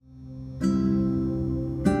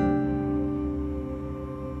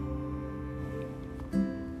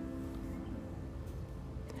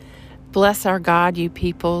Bless our God, you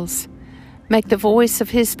peoples. Make the voice of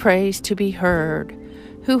his praise to be heard,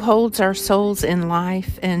 who holds our souls in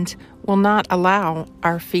life and will not allow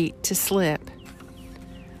our feet to slip.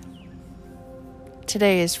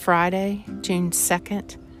 Today is Friday, June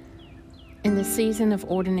 2nd, in the season of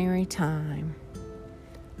ordinary time.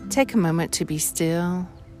 Take a moment to be still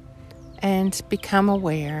and become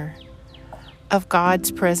aware of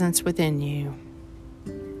God's presence within you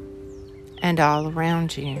and all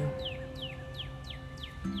around you.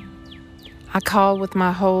 I call with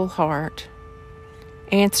my whole heart.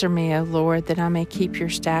 Answer me, O Lord, that I may keep your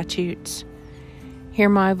statutes. Hear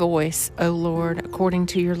my voice, O Lord, according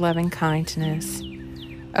to your loving kindness.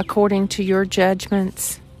 According to your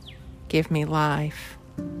judgments, give me life.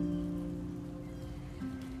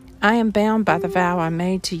 I am bound by the vow I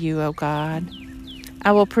made to you, O God.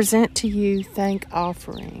 I will present to you thank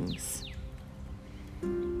offerings.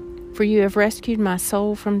 For you have rescued my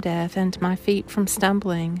soul from death and my feet from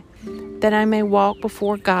stumbling, that I may walk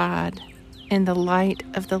before God in the light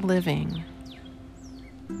of the living.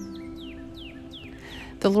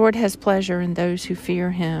 The Lord has pleasure in those who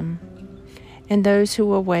fear him, and those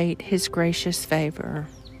who await his gracious favor.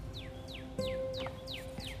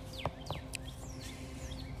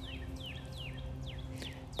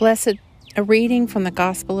 A reading from the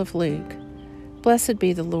Gospel of Luke. Blessed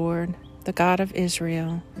be the Lord, the God of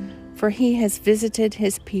Israel, for he has visited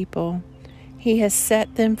his people. He has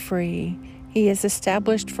set them free. He has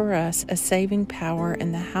established for us a saving power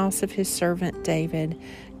in the house of his servant David,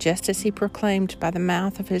 just as he proclaimed by the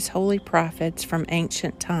mouth of his holy prophets from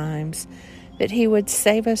ancient times, that he would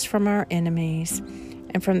save us from our enemies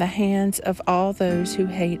and from the hands of all those who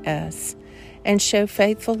hate us, and show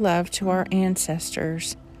faithful love to our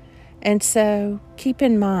ancestors. And so keep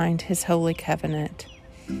in mind his holy covenant.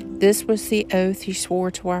 This was the oath he swore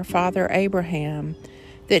to our father Abraham,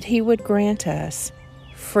 that he would grant us,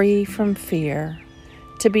 free from fear,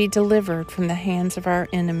 to be delivered from the hands of our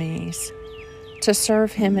enemies, to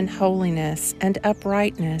serve him in holiness and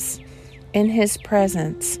uprightness in his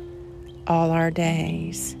presence all our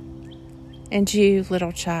days. And you,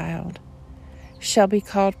 little child, shall be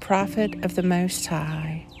called prophet of the Most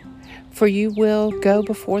High, for you will go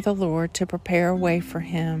before the Lord to prepare a way for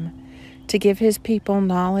him, to give his people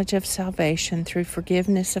knowledge of salvation through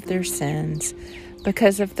forgiveness of their sins,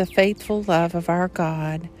 because of the faithful love of our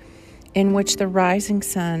God, in which the rising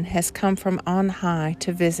sun has come from on high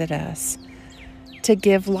to visit us, to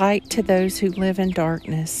give light to those who live in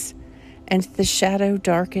darkness and the shadow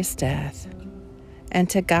darkest death, and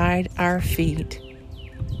to guide our feet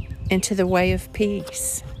into the way of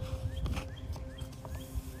peace.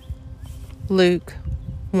 Luke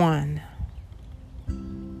 1.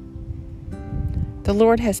 The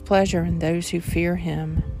Lord has pleasure in those who fear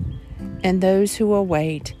him, and those who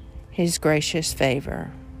await his gracious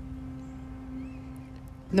favor.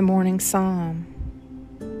 The Morning Psalm.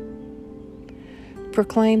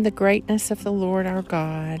 Proclaim the greatness of the Lord our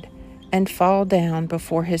God, and fall down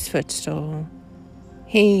before his footstool.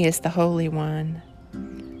 He is the Holy One.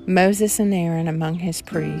 Moses and Aaron among his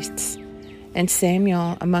priests, and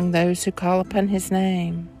Samuel among those who call upon his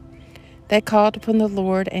name. They called upon the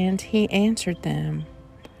Lord, and he answered them.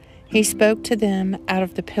 He spoke to them out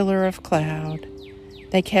of the pillar of cloud.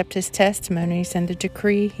 They kept his testimonies and the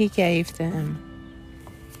decree he gave them.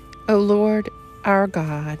 O Lord, our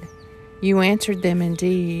God, you answered them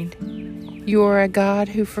indeed. You are a God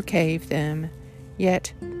who forgave them,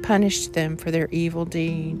 yet punished them for their evil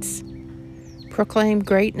deeds. Proclaim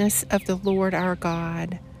greatness of the Lord our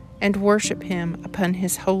God, and worship him upon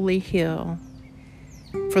his holy hill.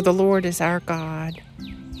 For the Lord is our God.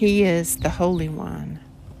 He is the Holy One.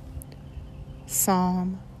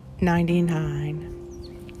 Psalm 99.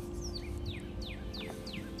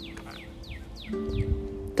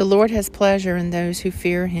 The Lord has pleasure in those who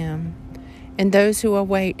fear him, and those who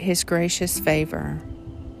await his gracious favor.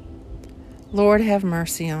 Lord, have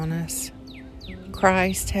mercy on us.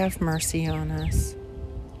 Christ, have mercy on us.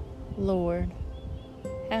 Lord,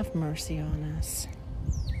 have mercy on us.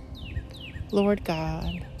 Lord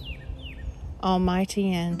God,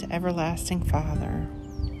 Almighty and everlasting Father,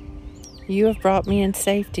 you have brought me in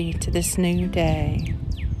safety to this new day.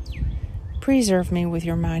 Preserve me with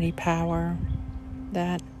your mighty power,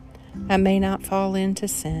 that I may not fall into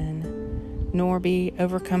sin, nor be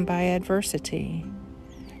overcome by adversity.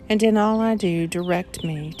 And in all I do, direct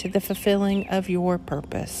me to the fulfilling of your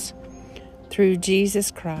purpose. Through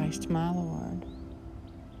Jesus Christ, my Lord.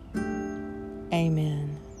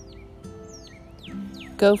 Amen.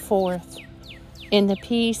 Go forth in the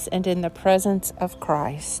peace and in the presence of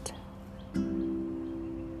Christ.